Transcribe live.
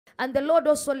And the Lord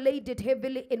also laid it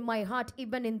heavily in my heart,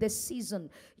 even in this season,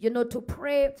 you know, to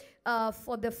pray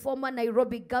for the former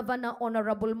Nairobi Governor,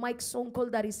 Honorable Mike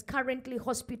Sonko, that is currently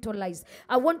hospitalized.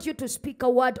 I want you to speak a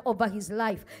word over his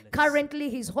life. Currently,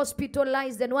 he's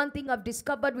hospitalized. And one thing I've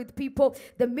discovered with people,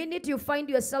 the minute you find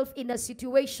yourself in a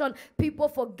situation, people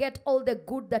forget all the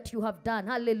good that you have done.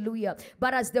 Hallelujah.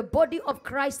 But as the body of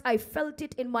Christ, I felt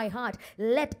it in my heart.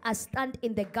 Let us stand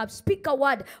in the gap. Speak a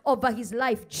word over his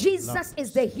life. Jesus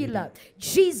is the healer.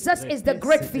 Jesus is the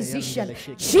great physician.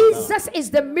 Jesus is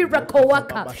the miracle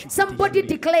worker. Somebody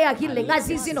declare healing as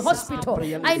he's in hospital.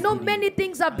 I know many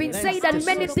things have been said and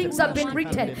many things have been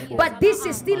written, but this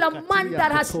is still a man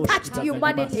that has touched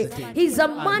humanity. He's a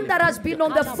man that has been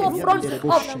on the forefront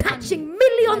of touching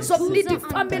millions of needy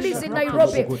families in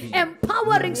Nairobi,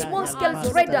 empowering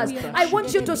small-scale traders. I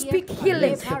want you to speak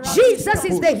healing. Jesus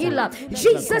is the healer.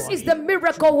 Jesus is the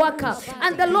miracle worker.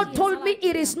 And the Lord told me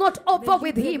it is not over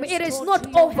with him. It is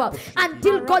not over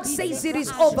until God says it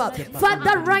is over.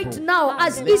 Father, right now,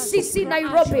 as ECC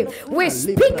Nairobi, we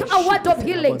speak a word of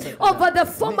healing over the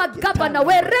former governor,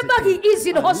 wherever he is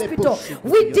in hospital.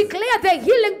 We declare the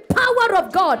healing power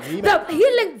of God, the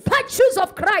healing virtues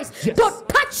of Christ to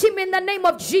touch him in the name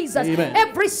of Jesus. Amen.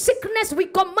 Every sickness, we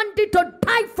command it to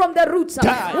die from the roots.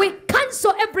 We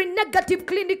cancel every negative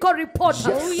clinical report.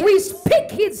 We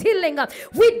speak his healing.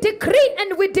 We decree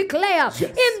and we declare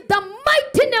in the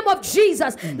mighty name of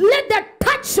Jesus, let the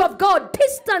touch of God,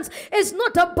 distance is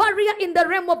not a barrier in the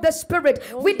realm of the spirit.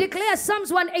 We declare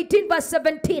Psalms 118 verse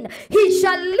 17, he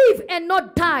shall live and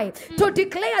not die, to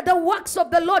declare the works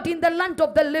of the Lord in the land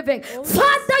of the living.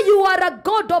 Father, you are a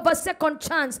God of a second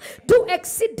chance. Do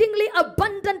exceedingly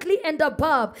abundantly and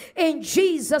above, in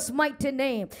Jesus' mighty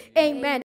name. Amen.